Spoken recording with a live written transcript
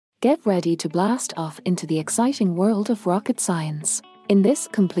Get ready to blast off into the exciting world of rocket science. In this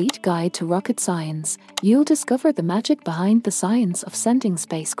complete guide to rocket science, you'll discover the magic behind the science of sending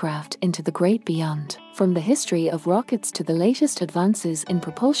spacecraft into the great beyond. From the history of rockets to the latest advances in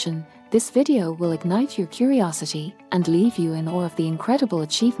propulsion, this video will ignite your curiosity and leave you in awe of the incredible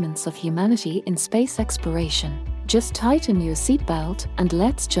achievements of humanity in space exploration. Just tighten your seatbelt and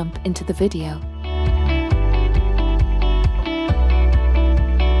let's jump into the video.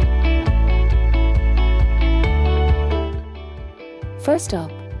 First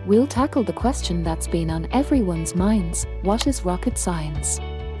up, we'll tackle the question that's been on everyone's minds: what is rocket science?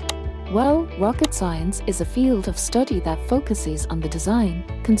 Well, rocket science is a field of study that focuses on the design,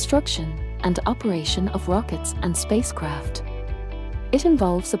 construction, and operation of rockets and spacecraft. It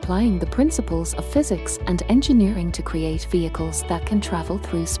involves applying the principles of physics and engineering to create vehicles that can travel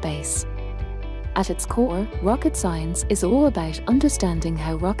through space. At its core, rocket science is all about understanding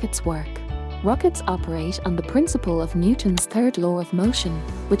how rockets work. Rockets operate on the principle of Newton's third law of motion,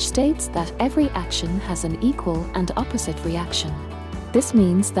 which states that every action has an equal and opposite reaction. This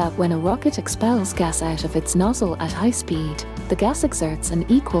means that when a rocket expels gas out of its nozzle at high speed, the gas exerts an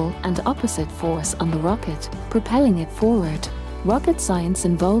equal and opposite force on the rocket, propelling it forward. Rocket science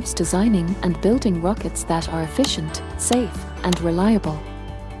involves designing and building rockets that are efficient, safe, and reliable.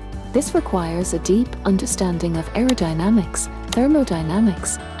 This requires a deep understanding of aerodynamics,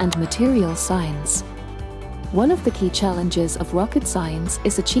 thermodynamics, and material science. One of the key challenges of rocket science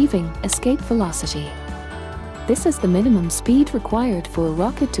is achieving escape velocity. This is the minimum speed required for a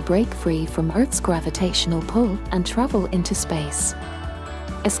rocket to break free from Earth's gravitational pull and travel into space.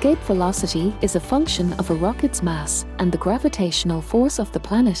 Escape velocity is a function of a rocket's mass and the gravitational force of the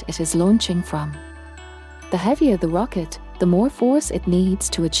planet it is launching from. The heavier the rocket, the more force it needs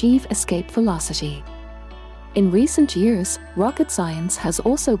to achieve escape velocity. In recent years, rocket science has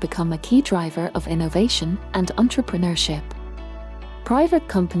also become a key driver of innovation and entrepreneurship. Private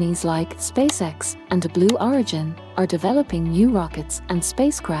companies like SpaceX and Blue Origin are developing new rockets and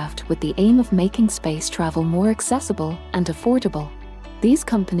spacecraft with the aim of making space travel more accessible and affordable. These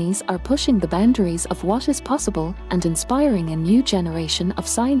companies are pushing the boundaries of what is possible and inspiring a new generation of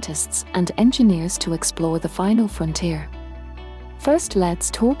scientists and engineers to explore the final frontier. First, let's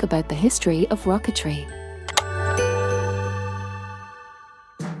talk about the history of rocketry.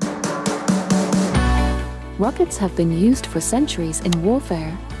 Rockets have been used for centuries in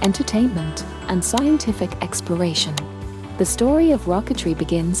warfare, entertainment, and scientific exploration. The story of rocketry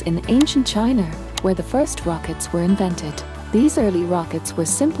begins in ancient China, where the first rockets were invented. These early rockets were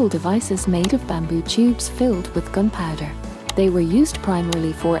simple devices made of bamboo tubes filled with gunpowder. They were used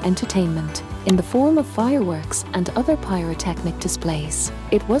primarily for entertainment, in the form of fireworks and other pyrotechnic displays.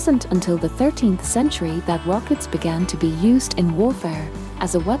 It wasn't until the 13th century that rockets began to be used in warfare,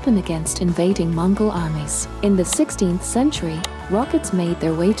 as a weapon against invading Mongol armies. In the 16th century, rockets made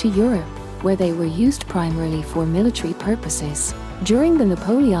their way to Europe, where they were used primarily for military purposes. During the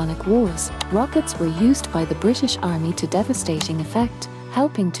Napoleonic Wars, rockets were used by the British Army to devastating effect,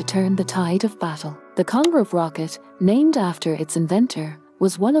 helping to turn the tide of battle. The Congreve rocket, named after its inventor,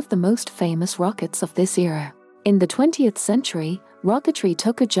 was one of the most famous rockets of this era. In the 20th century, rocketry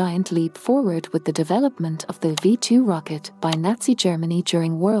took a giant leap forward with the development of the V-2 rocket by Nazi Germany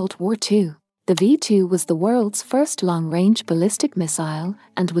during World War II. The V-2 was the world's first long-range ballistic missile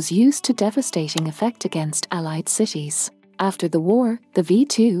and was used to devastating effect against Allied cities. After the war, the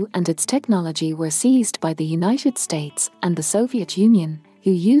V-2 and its technology were seized by the United States and the Soviet Union,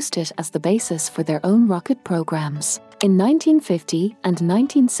 who used it as the basis for their own rocket programs. In 1950 and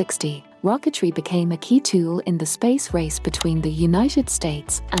 1960, rocketry became a key tool in the space race between the United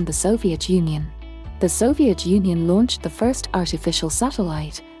States and the Soviet Union. The Soviet Union launched the first artificial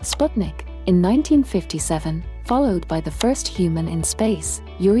satellite, Sputnik, in 1957, followed by the first human in space,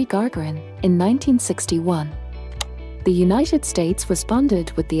 Yuri Gagarin, in 1961. The United States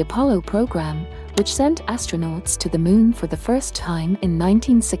responded with the Apollo program, which sent astronauts to the moon for the first time in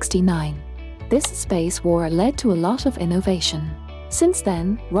 1969. This space war led to a lot of innovation. Since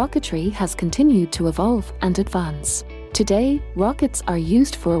then, rocketry has continued to evolve and advance. Today, rockets are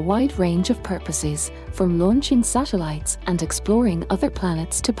used for a wide range of purposes, from launching satellites and exploring other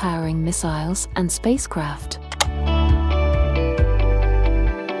planets to powering missiles and spacecraft.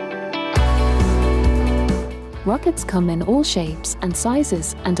 Rockets come in all shapes and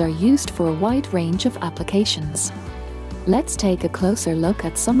sizes and are used for a wide range of applications. Let's take a closer look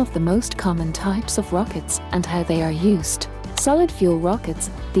at some of the most common types of rockets and how they are used. Solid fuel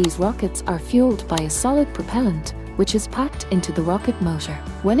rockets. These rockets are fueled by a solid propellant, which is packed into the rocket motor.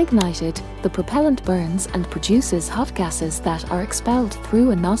 When ignited, the propellant burns and produces hot gases that are expelled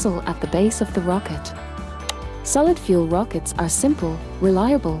through a nozzle at the base of the rocket. Solid fuel rockets are simple,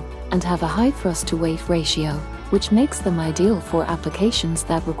 reliable, and have a high thrust-to-weight ratio, which makes them ideal for applications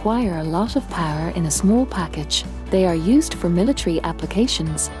that require a lot of power in a small package. They are used for military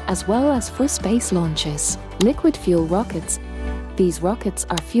applications, as well as for space launches. Liquid fuel rockets. These rockets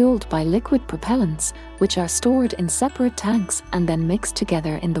are fueled by liquid propellants, which are stored in separate tanks and then mixed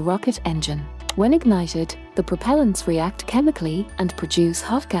together in the rocket engine. When ignited, the propellants react chemically and produce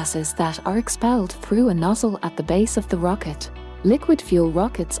hot gases that are expelled through a nozzle at the base of the rocket. Liquid fuel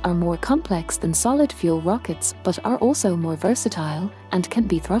rockets are more complex than solid fuel rockets but are also more versatile and can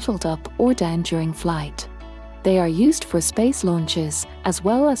be throttled up or down during flight. They are used for space launches as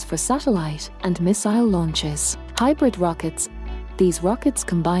well as for satellite and missile launches. Hybrid rockets. These rockets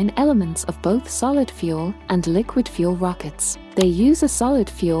combine elements of both solid fuel and liquid fuel rockets. They use a solid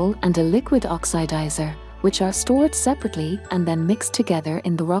fuel and a liquid oxidizer, which are stored separately and then mixed together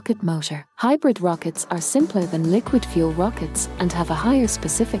in the rocket motor. Hybrid rockets are simpler than liquid fuel rockets and have a higher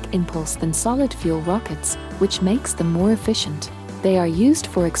specific impulse than solid fuel rockets, which makes them more efficient. They are used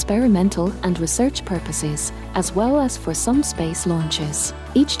for experimental and research purposes, as well as for some space launches.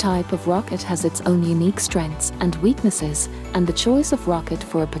 Each type of rocket has its own unique strengths and weaknesses, and the choice of rocket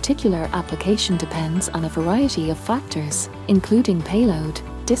for a particular application depends on a variety of factors, including payload,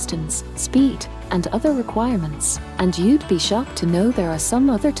 distance, speed, and other requirements. And you'd be shocked to know there are some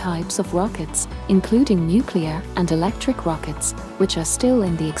other types of rockets, including nuclear and electric rockets, which are still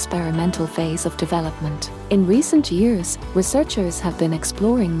in the experimental phase of development. In recent years, researchers have been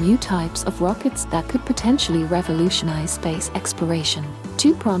exploring new types of rockets that could potentially revolutionize space exploration.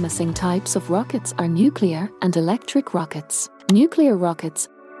 Two promising types of rockets are nuclear and electric rockets. Nuclear rockets.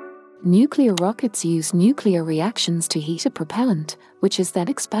 Nuclear rockets use nuclear reactions to heat a propellant, which is then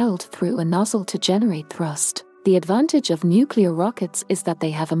expelled through a nozzle to generate thrust. The advantage of nuclear rockets is that they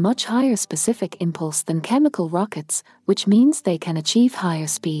have a much higher specific impulse than chemical rockets, which means they can achieve higher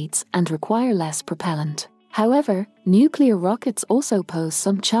speeds and require less propellant. However, nuclear rockets also pose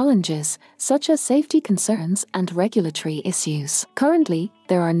some challenges, such as safety concerns and regulatory issues. Currently,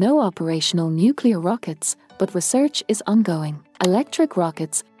 there are no operational nuclear rockets, but research is ongoing. Electric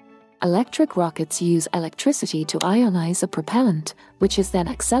rockets. Electric rockets use electricity to ionize a propellant, which is then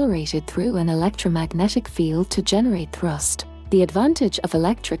accelerated through an electromagnetic field to generate thrust. The advantage of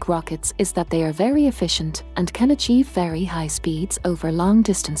electric rockets is that they are very efficient and can achieve very high speeds over long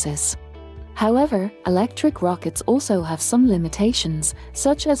distances. However, electric rockets also have some limitations,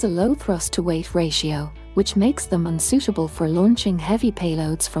 such as a low thrust-to-weight ratio, which makes them unsuitable for launching heavy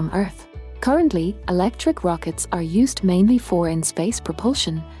payloads from Earth. Currently, electric rockets are used mainly for in-space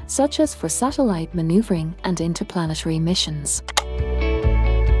propulsion, such as for satellite maneuvering and interplanetary missions.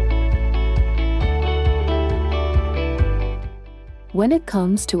 When it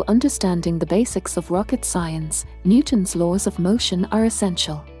comes to understanding the basics of rocket science, Newton's laws of motion are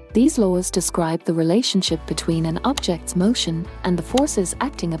essential. These laws describe the relationship between an object's motion and the forces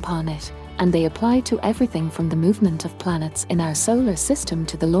acting upon it, and they apply to everything from the movement of planets in our solar system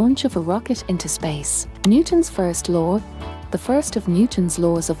to the launch of a rocket into space. Newton's first law. The first of Newton's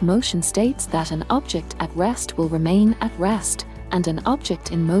laws of motion states that an object at rest will remain at rest, and an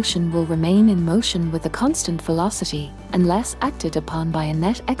object in motion will remain in motion with a constant velocity, unless acted upon by a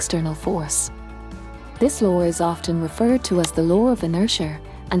net external force. This law is often referred to as the law of inertia,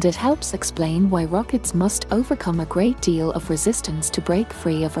 and it helps explain why rockets must overcome a great deal of resistance to break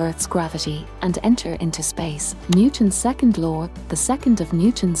free of Earth's gravity and enter into space. Newton's second law. The second of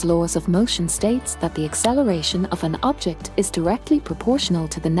Newton's laws of motion states that the acceleration of an object is directly proportional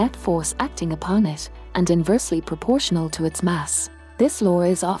to the net force acting upon it, and inversely proportional to its mass. This law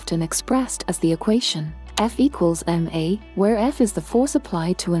is often expressed as the equation F equals ma, where F is the force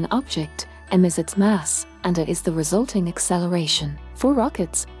applied to an object, m is its mass, and a is the resulting acceleration. For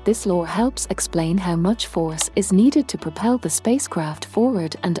rockets, this law helps explain how much force is needed to propel the spacecraft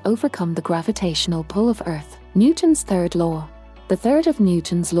forward and overcome the gravitational pull of Earth. Newton's third law. The third of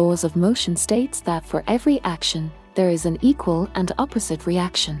Newton's laws of motion states that for every action, there is an equal and opposite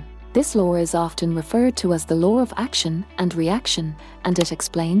reaction. This law is often referred to as the law of action and reaction, and it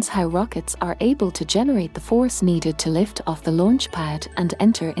explains how rockets are able to generate the force needed to lift off the launch pad and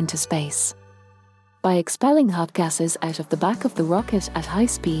enter into space. By expelling hot gases out of the back of the rocket at high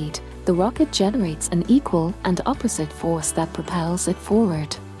speed, the rocket generates an equal and opposite force that propels it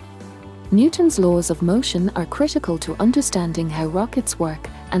forward. Newton's laws of motion are critical to understanding how rockets work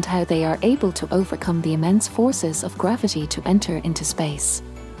and how they are able to overcome the immense forces of gravity to enter into space.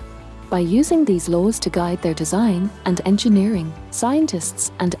 By using these laws to guide their design and engineering,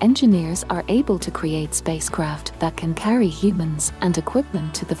 scientists and engineers are able to create spacecraft that can carry humans and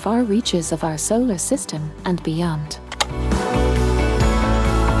equipment to the far reaches of our solar system and beyond.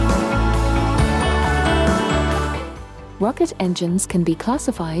 Rocket engines can be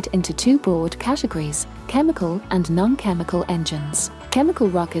classified into two broad categories: chemical and non-chemical engines. Chemical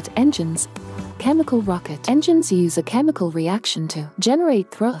rocket engines. Chemical rocket engines use a chemical reaction to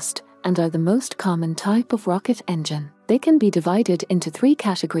generate thrust and are the most common type of rocket engine. They can be divided into three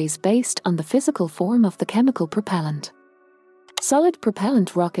categories based on the physical form of the chemical propellant. Solid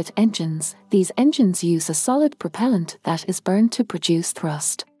propellant rocket engines. These engines use a solid propellant that is burned to produce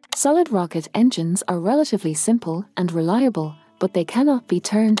thrust. Solid rocket engines are relatively simple and reliable, but they cannot be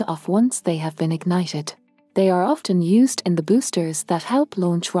turned off once they have been ignited. They are often used in the boosters that help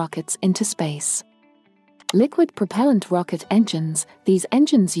launch rockets into space. Liquid propellant rocket engines. These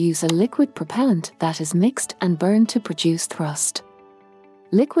engines use a liquid propellant that is mixed and burned to produce thrust.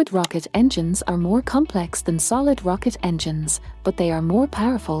 Liquid rocket engines are more complex than solid rocket engines, but they are more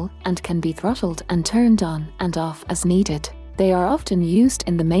powerful and can be throttled and turned on and off as needed. They are often used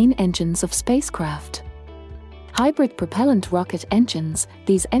in the main engines of spacecraft. Hybrid propellant rocket engines.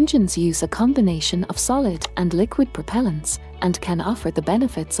 These engines use a combination of solid and liquid propellants and can offer the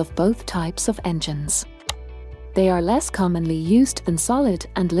benefits of both types of engines. They are less commonly used than solid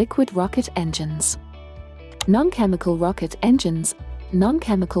and liquid rocket engines. Non-chemical rocket engines.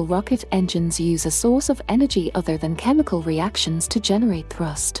 Non-chemical rocket engines use a source of energy other than chemical reactions to generate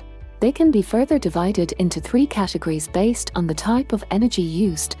thrust. They can be further divided into three categories based on the type of energy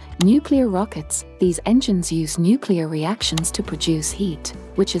used. Nuclear rockets. These engines use nuclear reactions to produce heat,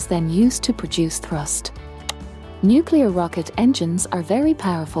 which is then used to produce thrust. Nuclear rocket engines are very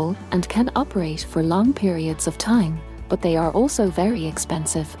powerful and can operate for long periods of time, but they are also very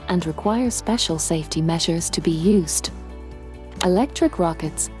expensive and require special safety measures to be used. Electric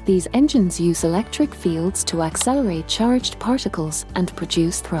rockets. These engines use electric fields to accelerate charged particles and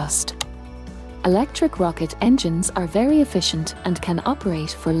produce thrust. Electric rocket engines are very efficient and can operate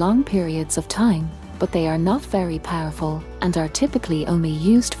for long periods of time, but they are not very powerful and are typically only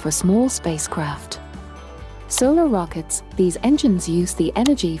used for small spacecraft. Solar rockets. These engines use the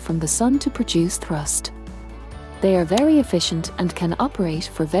energy from the sun to produce thrust. They are very efficient and can operate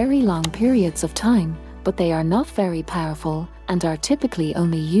for very long periods of time, but they are not very powerful and are typically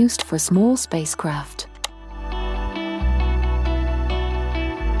only used for small spacecraft.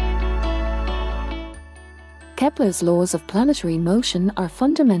 Kepler's laws of planetary motion are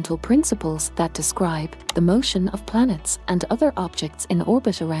fundamental principles that describe the motion of planets and other objects in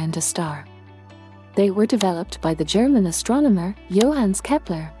orbit around a star. They were developed by the German astronomer Johannes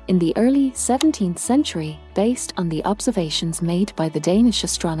Kepler in the early 17th century based on the observations made by the Danish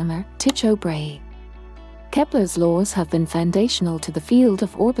astronomer Tycho Brahe. Kepler's laws have been foundational to the field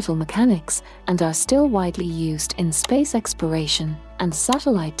of orbital mechanics and are still widely used in space exploration and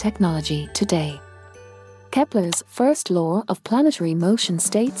satellite technology today. Kepler's first law of planetary motion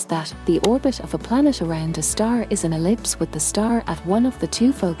states that the orbit of a planet around a star is an ellipse with the star at one of the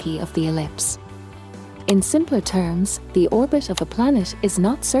two foci of the ellipse. In simpler terms, the orbit of a planet is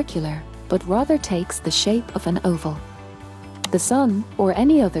not circular, but rather takes the shape of an oval. The Sun, or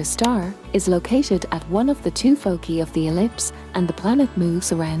any other star, is located at one of the two foci of the ellipse, and the planet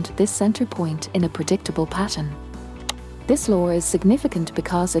moves around this center point in a predictable pattern. This law is significant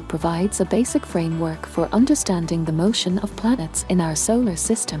because it provides a basic framework for understanding the motion of planets in our solar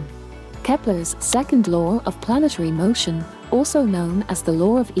system. Kepler's second law of planetary motion, also known as the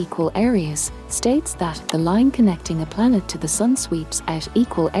law of equal areas, states that the line connecting a planet to the Sun sweeps out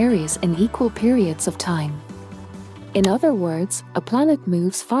equal areas in equal periods of time. In other words, a planet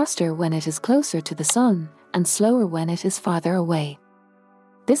moves faster when it is closer to the Sun, and slower when it is farther away.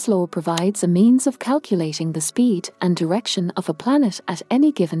 This law provides a means of calculating the speed and direction of a planet at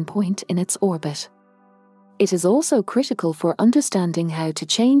any given point in its orbit. It is also critical for understanding how to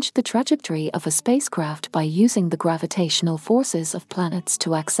change the trajectory of a spacecraft by using the gravitational forces of planets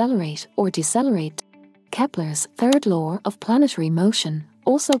to accelerate or decelerate. Kepler's third law of planetary motion,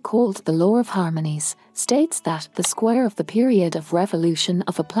 also called the law of harmonies, states that the square of the period of revolution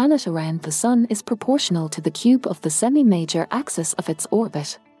of a planet around the Sun is proportional to the cube of the semi-major axis of its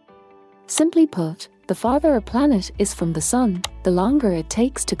orbit. Simply put, the farther a planet is from the Sun, the longer it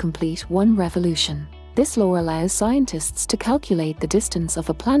takes to complete one revolution. This law allows scientists to calculate the distance of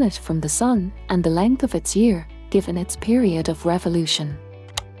a planet from the Sun and the length of its year, given its period of revolution.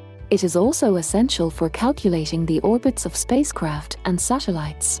 It is also essential for calculating the orbits of spacecraft and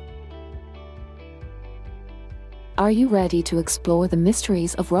satellites. Are you ready to explore the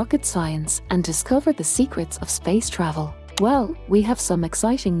mysteries of rocket science and discover the secrets of space travel? Well, we have some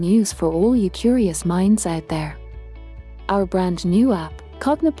exciting news for all you curious minds out there. Our brand new app,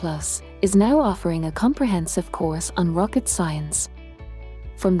 CogniPlus, is now offering a comprehensive course on rocket science.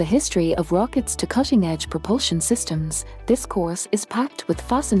 From the history of rockets to cutting-edge propulsion systems, this course is packed with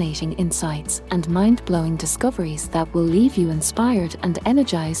fascinating insights and mind-blowing discoveries that will leave you inspired and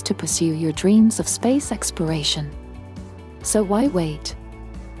energized to pursue your dreams of space exploration. So why wait?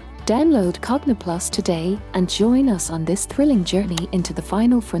 Download CogniPlus today and join us on this thrilling journey into the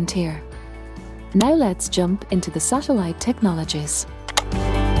final frontier. Now let's jump into the satellite technologies.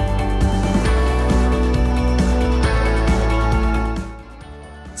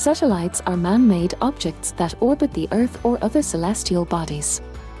 Satellites are man-made objects that orbit the Earth or other celestial bodies.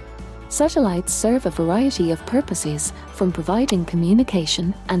 Satellites serve a variety of purposes, from providing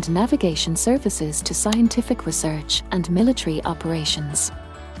communication and navigation services to scientific research and military operations.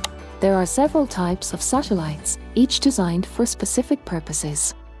 There are several types of satellites, each designed for specific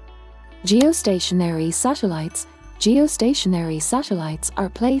purposes. Geostationary satellites. Geostationary satellites are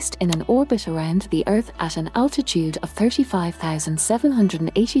placed in an orbit around the Earth at an altitude of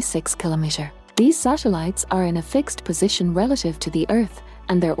 35,786 km. These satellites are in a fixed position relative to the Earth,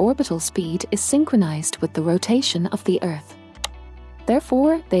 and their orbital speed is synchronized with the rotation of the Earth.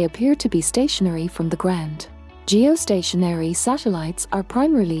 Therefore, they appear to be stationary from the ground. Geostationary satellites are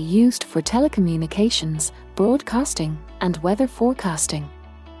primarily used for telecommunications, broadcasting, and weather forecasting.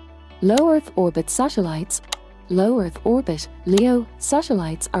 Low Earth orbit satellites. Low Earth orbit (LEO)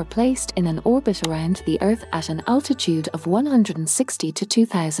 satellites are placed in an orbit around the Earth at an altitude of 160 to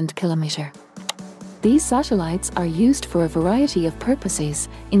 2,000 km. These satellites are used for a variety of purposes,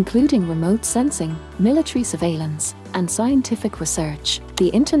 including remote sensing, military surveillance, and scientific research. The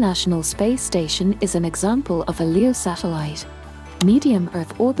International Space Station is an example of a LEO satellite. Medium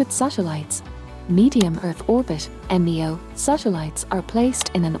Earth orbit satellites. Medium Earth orbit (MEO) satellites are placed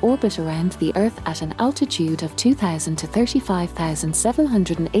in an orbit around the Earth at an altitude of 2,000 to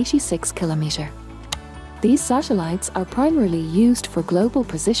 35,786 km. These satellites are primarily used for Global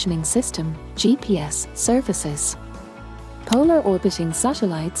Positioning System (GPS) services. Polar orbiting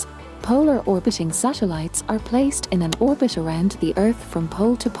satellites. Polar orbiting satellites are placed in an orbit around the Earth from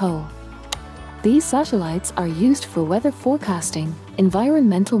pole to pole. These satellites are used for weather forecasting,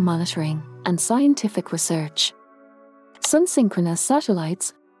 environmental monitoring, and scientific research. Sun-synchronous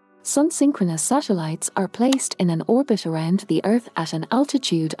satellites. Sun-synchronous satellites are placed in an orbit around the Earth at an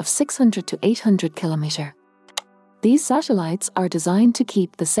altitude of 600 to 800 km. These satellites are designed to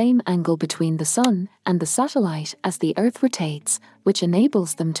keep the same angle between the Sun and the satellite as the Earth rotates, which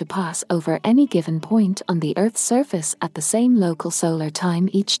enables them to pass over any given point on the Earth's surface at the same local solar time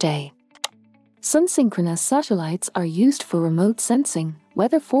each day. Sun-synchronous satellites are used for remote sensing,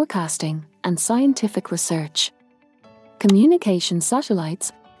 weather forecasting, and scientific research. Communication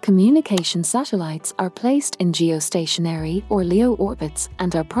satellites. Communication satellites are placed in geostationary or LEO orbits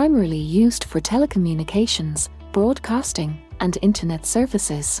and are primarily used for telecommunications, broadcasting, and internet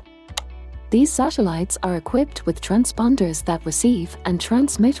services. These satellites are equipped with transponders that receive and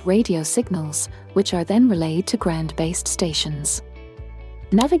transmit radio signals, which are then relayed to ground-based stations.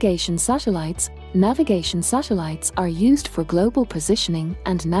 Navigation satellites. Navigation satellites are used for global positioning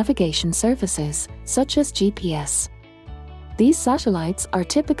and navigation services, such as GPS. These satellites are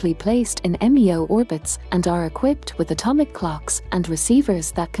typically placed in MEO orbits and are equipped with atomic clocks and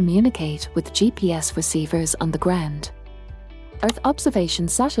receivers that communicate with GPS receivers on the ground. Earth observation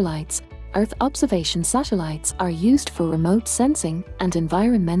satellites. Earth observation satellites are used for remote sensing and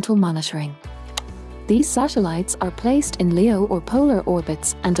environmental monitoring. These satellites are placed in LEO or polar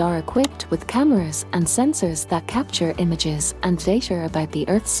orbits and are equipped with cameras and sensors that capture images and data about the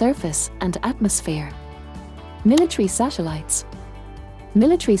Earth's surface and atmosphere. Military satellites.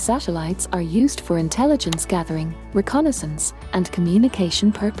 Military satellites are used for intelligence gathering, reconnaissance, and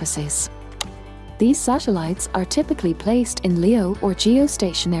communication purposes. These satellites are typically placed in LEO or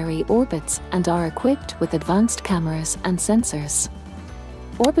geostationary orbits and are equipped with advanced cameras and sensors.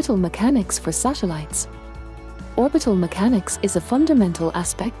 Orbital mechanics for satellites. Orbital mechanics is a fundamental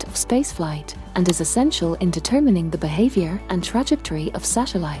aspect of spaceflight and is essential in determining the behavior and trajectory of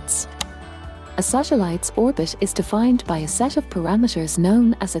satellites. A satellite's orbit is defined by a set of parameters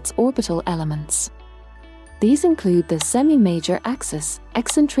known as its orbital elements. These include the semi-major axis,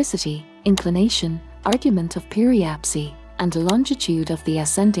 eccentricity, inclination, argument of periapsy, and longitude of the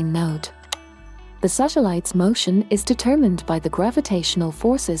ascending node. The satellite's motion is determined by the gravitational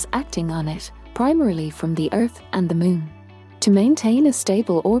forces acting on it, primarily from the Earth and the Moon. To maintain a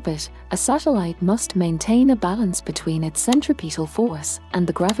stable orbit, a satellite must maintain a balance between its centripetal force and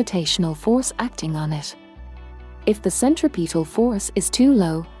the gravitational force acting on it. If the centripetal force is too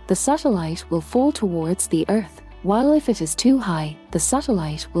low, the satellite will fall towards the Earth, while if it is too high, the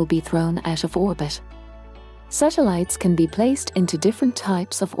satellite will be thrown out of orbit. Satellites can be placed into different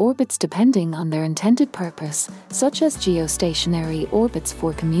types of orbits depending on their intended purpose, such as geostationary orbits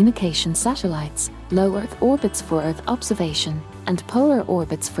for communication satellites, low Earth orbits for Earth observation, and polar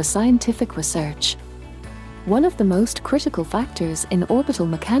orbits for scientific research. One of the most critical factors in orbital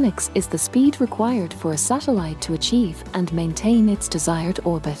mechanics is the speed required for a satellite to achieve and maintain its desired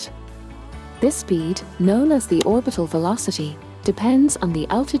orbit. This speed, known as the orbital velocity, depends on the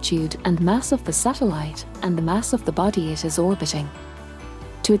altitude and mass of the satellite and the mass of the body it is orbiting.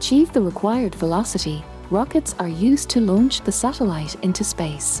 To achieve the required velocity, rockets are used to launch the satellite into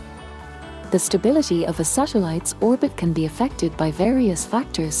space. The stability of a satellite's orbit can be affected by various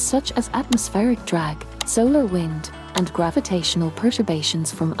factors such as atmospheric drag, solar wind, and gravitational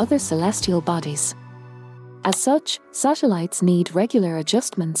perturbations from other celestial bodies. As such, satellites need regular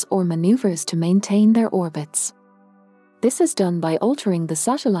adjustments or maneuvers to maintain their orbits. This is done by altering the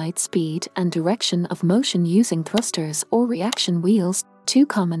satellite's speed and direction of motion using thrusters or reaction wheels. Two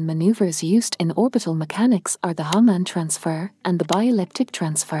common maneuvers used in orbital mechanics are the Hohmann transfer and the bielliptic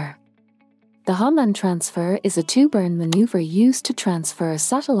transfer. The Hohmann transfer is a two-burn maneuver used to transfer a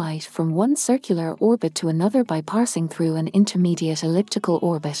satellite from one circular orbit to another by passing through an intermediate elliptical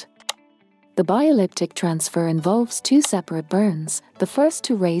orbit. The bielliptic transfer involves two separate burns, the first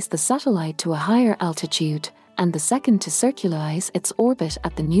to raise the satellite to a higher altitude, and the second to circularize its orbit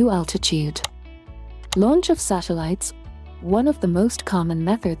at the new altitude. Launch of satellites. One of the most common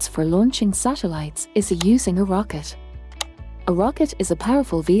methods for launching satellites is using a rocket. A rocket is a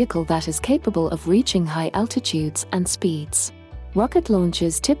powerful vehicle that is capable of reaching high altitudes and speeds. Rocket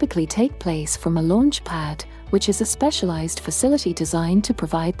launches typically take place from a launch pad, which is a specialized facility designed to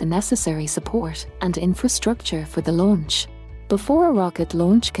provide the necessary support and infrastructure for the launch. Before a rocket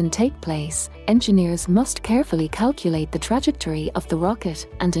launch can take place, engineers must carefully calculate the trajectory of the rocket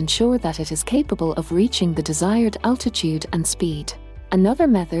and ensure that it is capable of reaching the desired altitude and speed. Another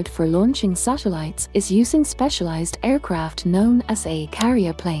method for launching satellites is using specialized aircraft known as a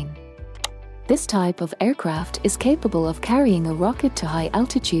carrier plane. This type of aircraft is capable of carrying a rocket to high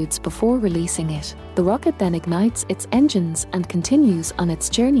altitudes before releasing it. The rocket then ignites its engines and continues on its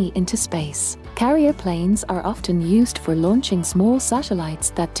journey into space. Carrier planes are often used for launching small satellites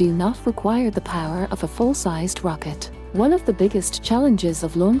that do not require the power of a full-sized rocket. One of the biggest challenges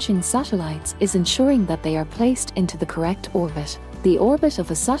of launching satellites is ensuring that they are placed into the correct orbit. The orbit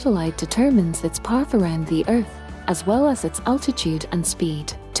of a satellite determines its path around the Earth, as well as its altitude and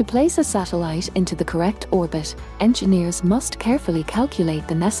speed. To place a satellite into the correct orbit, engineers must carefully calculate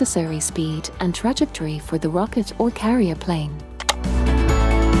the necessary speed and trajectory for the rocket or carrier plane.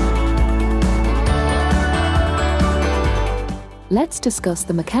 Let's discuss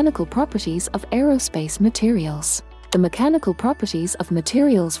the mechanical properties of aerospace materials. The mechanical properties of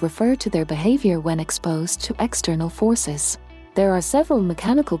materials refer to their behavior when exposed to external forces. There are several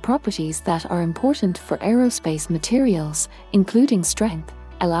mechanical properties that are important for aerospace materials, including strength,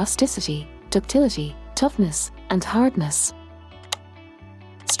 elasticity, ductility, toughness, and hardness.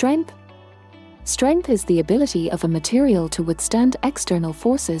 Strength. Strength is the ability of a material to withstand external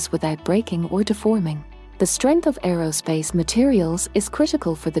forces without breaking or deforming. The strength of aerospace materials is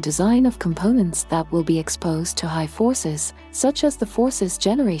critical for the design of components that will be exposed to high forces, such as the forces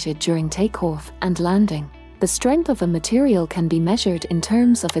generated during takeoff and landing. The strength of a material can be measured in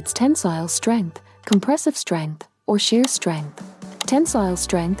terms of its tensile strength, compressive strength, or shear strength. Tensile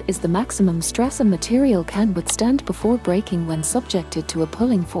strength is the maximum stress a material can withstand before breaking when subjected to a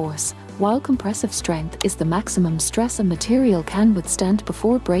pulling force, while compressive strength is the maximum stress a material can withstand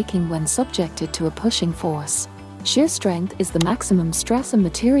before breaking when subjected to a pushing force. Shear strength is the maximum stress a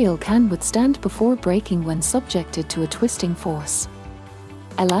material can withstand before breaking when subjected to a twisting force.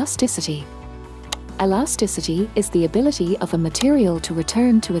 Elasticity. Elasticity is the ability of a material to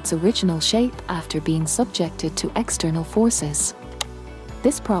return to its original shape after being subjected to external forces.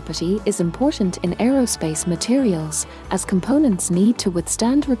 This property is important in aerospace materials, as components need to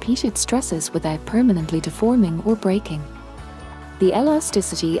withstand repeated stresses without permanently deforming or breaking. The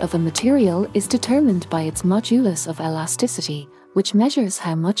elasticity of a material is determined by its modulus of elasticity, which measures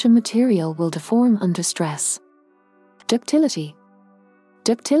how much a material will deform under stress. Ductility.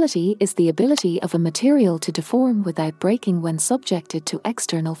 Ductility is the ability of a material to deform without breaking when subjected to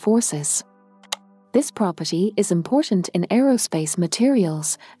external forces. This property is important in aerospace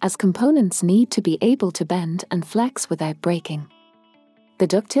materials, as components need to be able to bend and flex without breaking. The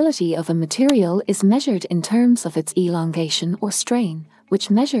ductility of a material is measured in terms of its elongation or strain, which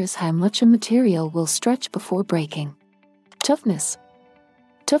measures how much a material will stretch before breaking. Toughness.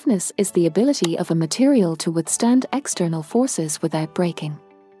 Toughness is the ability of a material to withstand external forces without breaking.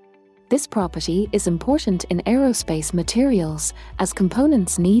 This property is important in aerospace materials, as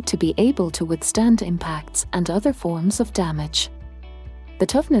components need to be able to withstand impacts and other forms of damage. The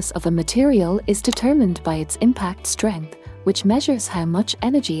toughness of a material is determined by its impact strength, which measures how much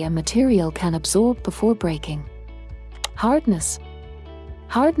energy a material can absorb before breaking. Hardness.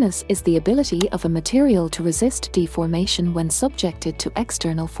 Hardness is the ability of a material to resist deformation when subjected to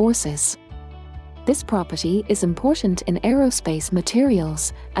external forces. This property is important in aerospace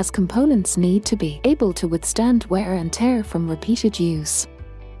materials, as components need to be able to withstand wear and tear from repeated use.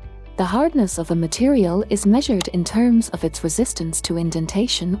 The hardness of a material is measured in terms of its resistance to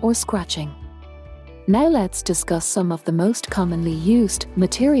indentation or scratching. Now let's discuss some of the most commonly used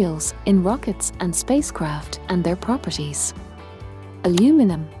materials in rockets and spacecraft and their properties.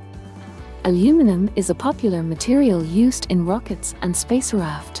 Aluminum. Aluminum is a popular material used in rockets and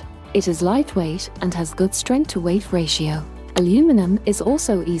spacecraft. It is lightweight and has good strength-to-weight ratio. Aluminum is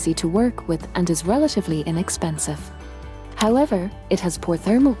also easy to work with and is relatively inexpensive. However, it has poor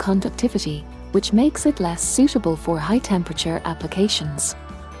thermal conductivity, which makes it less suitable for high-temperature applications.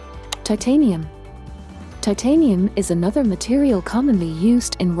 Titanium. Titanium is another material commonly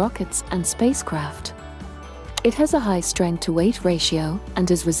used in rockets and spacecraft. It has a high strength-to-weight ratio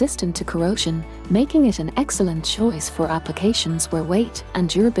and is resistant to corrosion, making it an excellent choice for applications where weight and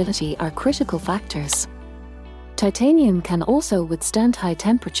durability are critical factors. Titanium can also withstand high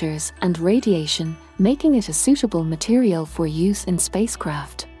temperatures and radiation, making it a suitable material for use in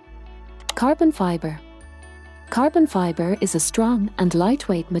spacecraft. Carbon fiber. Carbon fiber is a strong and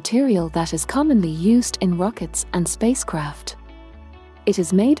lightweight material that is commonly used in rockets and spacecraft. It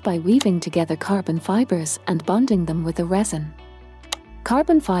is made by weaving together carbon fibers and bonding them with a resin.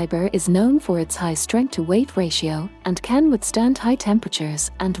 Carbon fiber is known for its high strength-to-weight ratio and can withstand high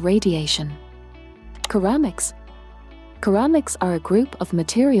temperatures and radiation. Ceramics. Ceramics are a group of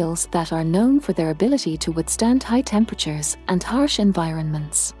materials that are known for their ability to withstand high temperatures and harsh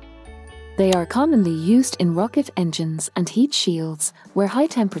environments. They are commonly used in rocket engines and heat shields, where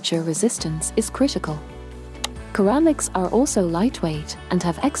high-temperature resistance is critical. Ceramics are also lightweight and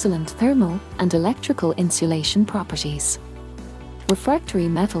have excellent thermal and electrical insulation properties. Refractory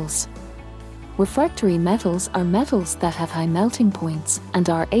metals. Refractory metals are metals that have high melting points and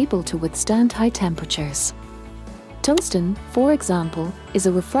are able to withstand high temperatures. Tungsten, for example, is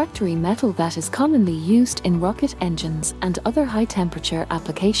a refractory metal that is commonly used in rocket engines and other high-temperature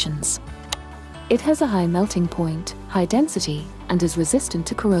applications. It has a high melting point, high density, and is resistant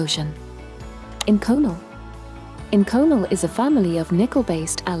to corrosion. Inconel. Inconel is a family of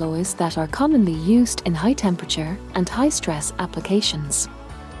nickel-based alloys that are commonly used in high-temperature and high-stress applications.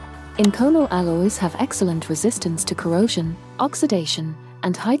 Inconel alloys have excellent resistance to corrosion, oxidation,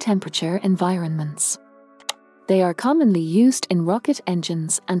 and high-temperature environments. They are commonly used in rocket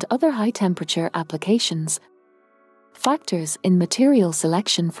engines and other high-temperature applications. Factors in material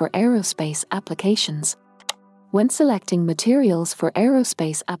selection for aerospace applications. When selecting materials for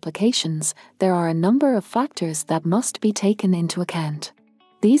aerospace applications, there are a number of factors that must be taken into account.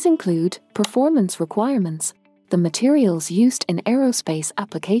 These include performance requirements. The materials used in aerospace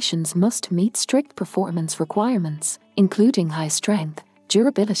applications must meet strict performance requirements, including high strength,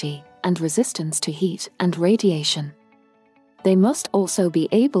 durability, and resistance to heat and radiation. They must also be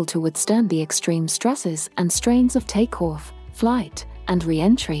able to withstand the extreme stresses and strains of takeoff, flight, and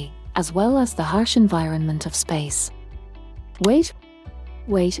re-entry, as well as the harsh environment of space. Weight.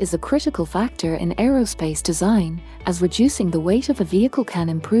 Weight is a critical factor in aerospace design, as reducing the weight of a vehicle can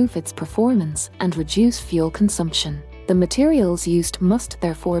improve its performance and reduce fuel consumption. The materials used must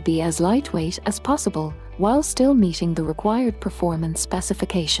therefore be as lightweight as possible, while still meeting the required performance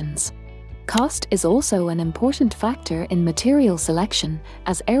specifications. Cost is also an important factor in material selection,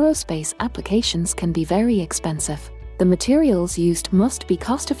 as aerospace applications can be very expensive. The materials used must be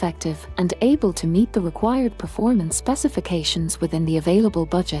cost-effective and able to meet the required performance specifications within the available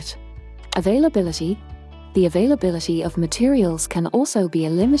budget. Availability. The availability of materials can also be a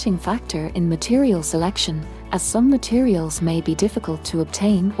limiting factor in material selection, as some materials may be difficult to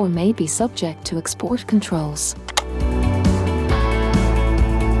obtain or may be subject to export controls.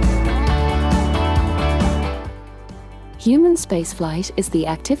 Human spaceflight is the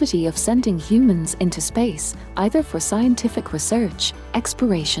activity of sending humans into space, either for scientific research,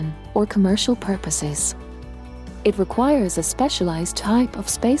 exploration, or commercial purposes. It requires a specialized type of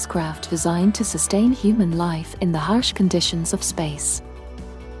spacecraft designed to sustain human life in the harsh conditions of space.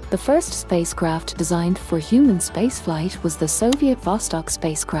 The first spacecraft designed for human spaceflight was the Soviet Vostok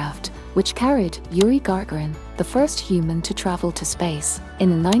spacecraft, which carried Yuri Gagarin, the first human to travel to space,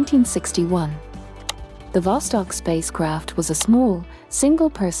 in 1961. The Vostok spacecraft was a small,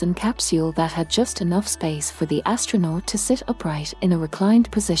 single-person capsule that had just enough space for the astronaut to sit upright in a reclined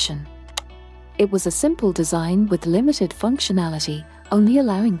position. It was a simple design with limited functionality, only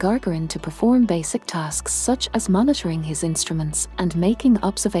allowing Gagarin to perform basic tasks such as monitoring his instruments and making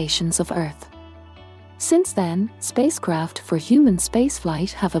observations of Earth. Since then, spacecraft for human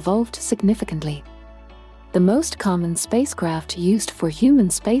spaceflight have evolved significantly. The most common spacecraft used for human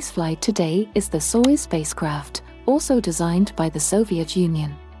spaceflight today is the Soyuz spacecraft, also designed by the Soviet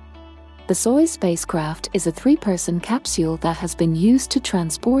Union. The Soyuz spacecraft is a three-person capsule that has been used to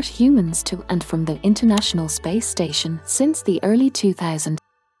transport humans to and from the International Space Station since the early 2000s.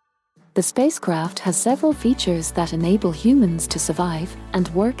 The spacecraft has several features that enable humans to survive and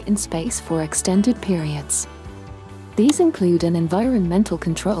work in space for extended periods. These include an environmental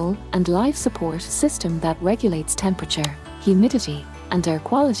control and life support system that regulates temperature, humidity, and air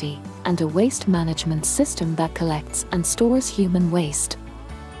quality, and a waste management system that collects and stores human waste.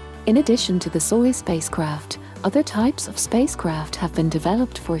 In addition to the Soyuz spacecraft, other types of spacecraft have been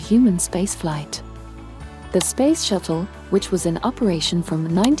developed for human spaceflight. The Space Shuttle, which was in operation from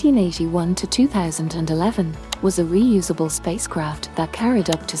 1981 to 2011, was a reusable spacecraft that carried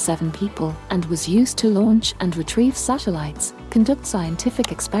up to 7 people and was used to launch and retrieve satellites, conduct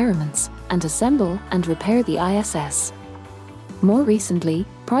scientific experiments, and assemble and repair the ISS. More recently,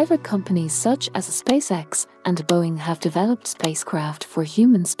 private companies such as SpaceX and Boeing have developed spacecraft for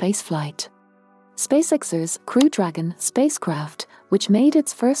human spaceflight. SpaceX's Crew Dragon spacecraft, which made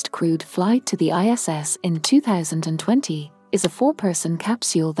its first crewed flight to the ISS in 2020, is a 4-person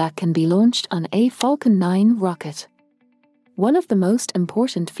capsule that can be launched on a Falcon 9 rocket. One of the most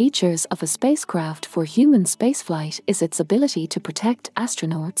important features of a spacecraft for human spaceflight is its ability to protect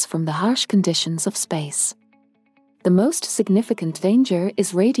astronauts from the harsh conditions of space. The most significant danger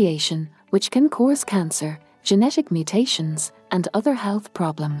is radiation, which can cause cancer, genetic mutations, and other health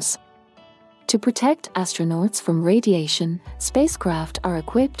problems. To protect astronauts from radiation, spacecraft are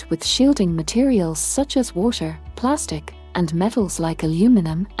equipped with shielding materials such as water, plastic, and metals like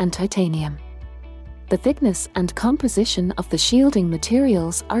aluminum and titanium. The thickness and composition of the shielding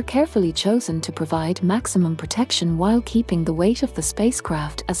materials are carefully chosen to provide maximum protection while keeping the weight of the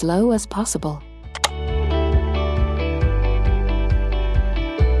spacecraft as low as possible.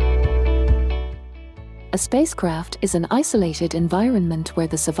 A spacecraft is an isolated environment where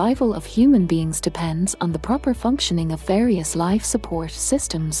the survival of human beings depends on the proper functioning of various life support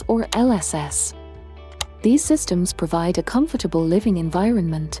systems, or LSS. These systems provide a comfortable living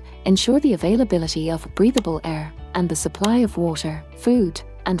environment, ensure the availability of breathable air, and the supply of water, food,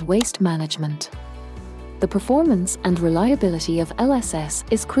 and waste management. The performance and reliability of LSS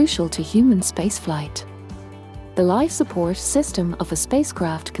is crucial to human spaceflight. The life support system of a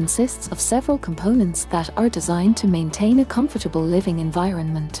spacecraft consists of several components that are designed to maintain a comfortable living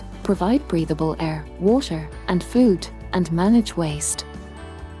environment, provide breathable air, water, and food, and manage waste.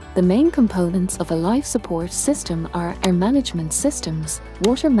 The main components of a life support system are air management systems,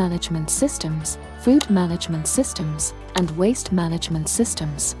 water management systems, food management systems, and waste management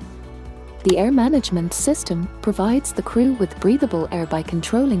systems. The air management system provides the crew with breathable air by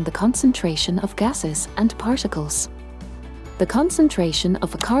controlling the concentration of gases and particles. The concentration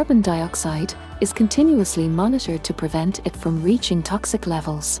of carbon dioxide is continuously monitored to prevent it from reaching toxic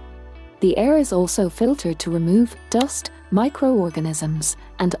levels. The air is also filtered to remove dust, microorganisms,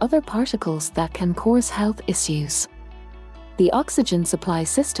 and other particles that can cause health issues. The oxygen supply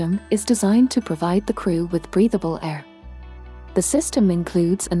system is designed to provide the crew with breathable air. The system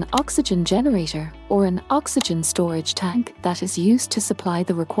includes an oxygen generator or an oxygen storage tank that is used to supply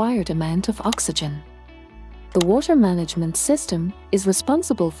the required amount of oxygen. The water management system is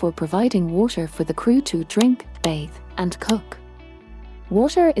responsible for providing water for the crew to drink, bathe, and cook.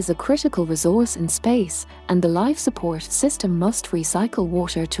 Water is a critical resource in space, and the life support system must recycle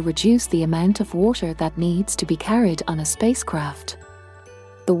water to reduce the amount of water that needs to be carried on a spacecraft.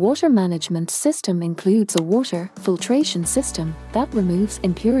 The water management system includes a water filtration system that removes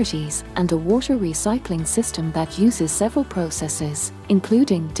impurities and a water recycling system that uses several processes,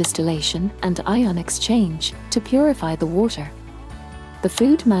 including distillation and ion exchange, to purify the water. The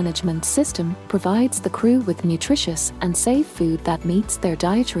food management system provides the crew with nutritious and safe food that meets their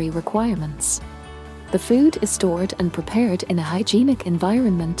dietary requirements. The food is stored and prepared in a hygienic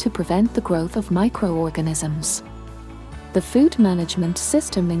environment to prevent the growth of microorganisms. The food management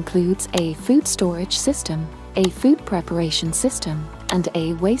system includes a food storage system, a food preparation system, and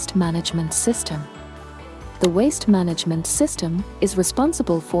a waste management system. The waste management system is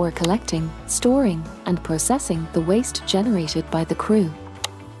responsible for collecting, storing, and processing the waste generated by the crew.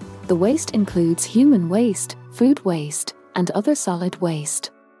 The waste includes human waste, food waste, and other solid waste.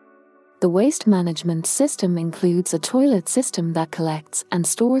 The waste management system includes a toilet system that collects and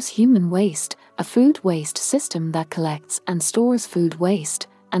stores human waste, a food waste system that collects and stores food waste,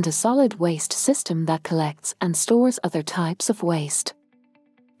 and a solid waste system that collects and stores other types of waste.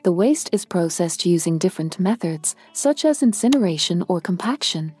 The waste is processed using different methods, such as incineration or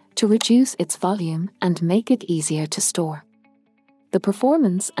compaction, to reduce its volume and make it easier to store. The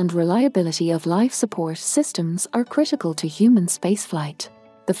performance and reliability of life support systems are critical to human spaceflight.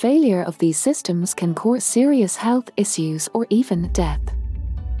 The failure of these systems can cause serious health issues or even death.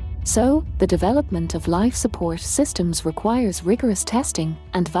 So, the development of life support systems requires rigorous testing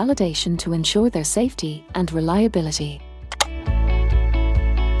and validation to ensure their safety and reliability.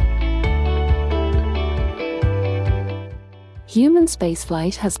 Human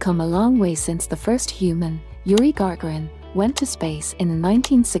spaceflight has come a long way since the first human, Yuri Gagarin, went to space in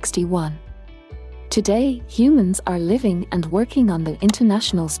 1961. Today, humans are living and working on the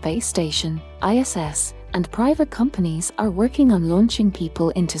International Space Station, ISS, and private companies are working on launching people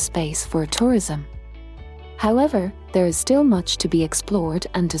into space for tourism. However, there is still much to be explored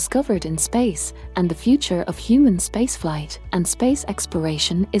and discovered in space, and the future of human spaceflight and space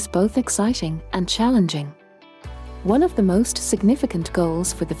exploration is both exciting and challenging. One of the most significant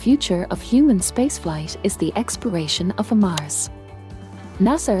goals for the future of human spaceflight is the exploration of Mars.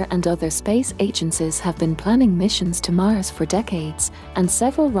 NASA and other space agencies have been planning missions to Mars for decades, and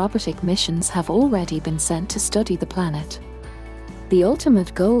several robotic missions have already been sent to study the planet. The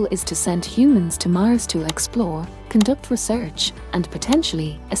ultimate goal is to send humans to Mars to explore, conduct research, and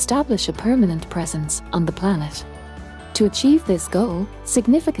potentially establish a permanent presence on the planet. To achieve this goal,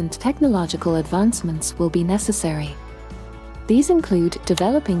 significant technological advancements will be necessary. These include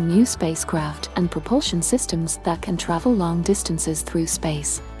developing new spacecraft and propulsion systems that can travel long distances through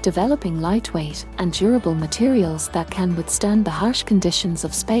space, developing lightweight and durable materials that can withstand the harsh conditions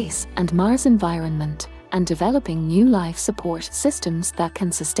of space and Mars environment, and developing new life support systems that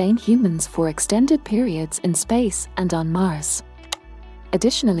can sustain humans for extended periods in space and on Mars.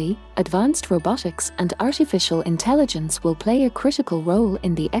 Additionally, advanced robotics and artificial intelligence will play a critical role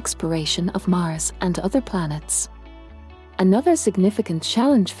in the exploration of Mars and other planets. Another significant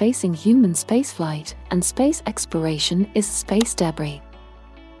challenge facing human spaceflight and space exploration is space debris.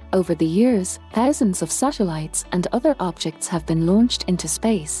 Over the years, thousands of satellites and other objects have been launched into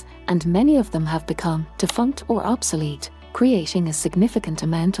space, and many of them have become defunct or obsolete, creating a significant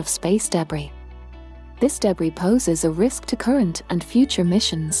amount of space debris. This debris poses a risk to current and future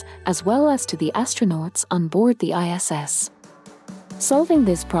missions, as well as to the astronauts on board the ISS. Solving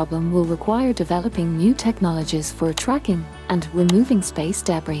this problem will require developing new technologies for tracking and removing space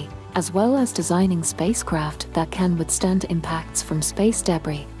debris, as well as designing spacecraft that can withstand impacts from space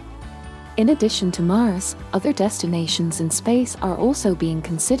debris. In addition to Mars, other destinations in space are also being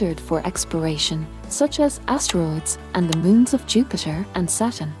considered for exploration, such as asteroids and the moons of Jupiter and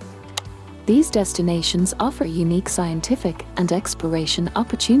Saturn. These destinations offer unique scientific and exploration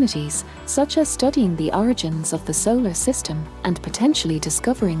opportunities, such as studying the origins of the solar system and potentially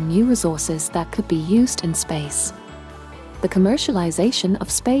discovering new resources that could be used in space. The commercialization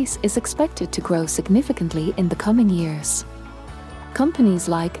of space is expected to grow significantly in the coming years. Companies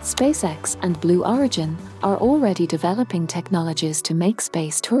like SpaceX and Blue Origin are already developing technologies to make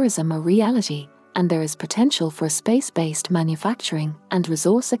space tourism a reality, and there is potential for space-based manufacturing and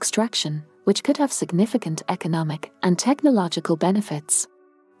resource extraction, which could have significant economic and technological benefits.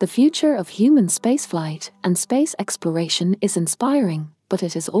 The future of human spaceflight and space exploration is inspiring, but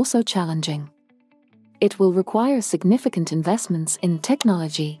it is also challenging. It will require significant investments in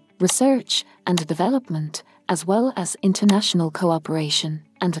technology, research, and development, as well as international cooperation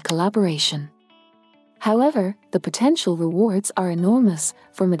and collaboration. However, the potential rewards are enormous,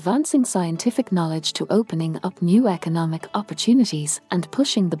 from advancing scientific knowledge to opening up new economic opportunities and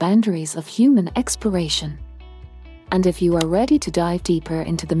pushing the boundaries of human exploration. And if you are ready to dive deeper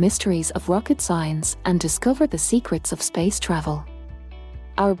into the mysteries of rocket science and discover the secrets of space travel,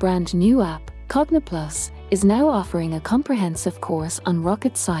 our brand new app, CogniPlus, is now offering a comprehensive course on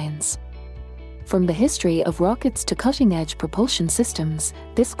rocket science. From the history of rockets to cutting-edge propulsion systems,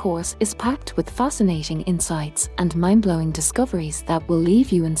 this course is packed with fascinating insights and mind-blowing discoveries that will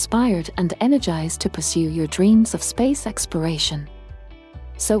leave you inspired and energized to pursue your dreams of space exploration.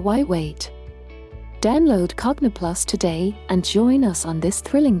 So why wait? Download Cogniplus today and join us on this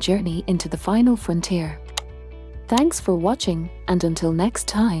thrilling journey into the final frontier. Thanks for watching, and until next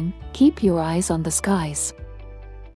time, keep your eyes on the skies.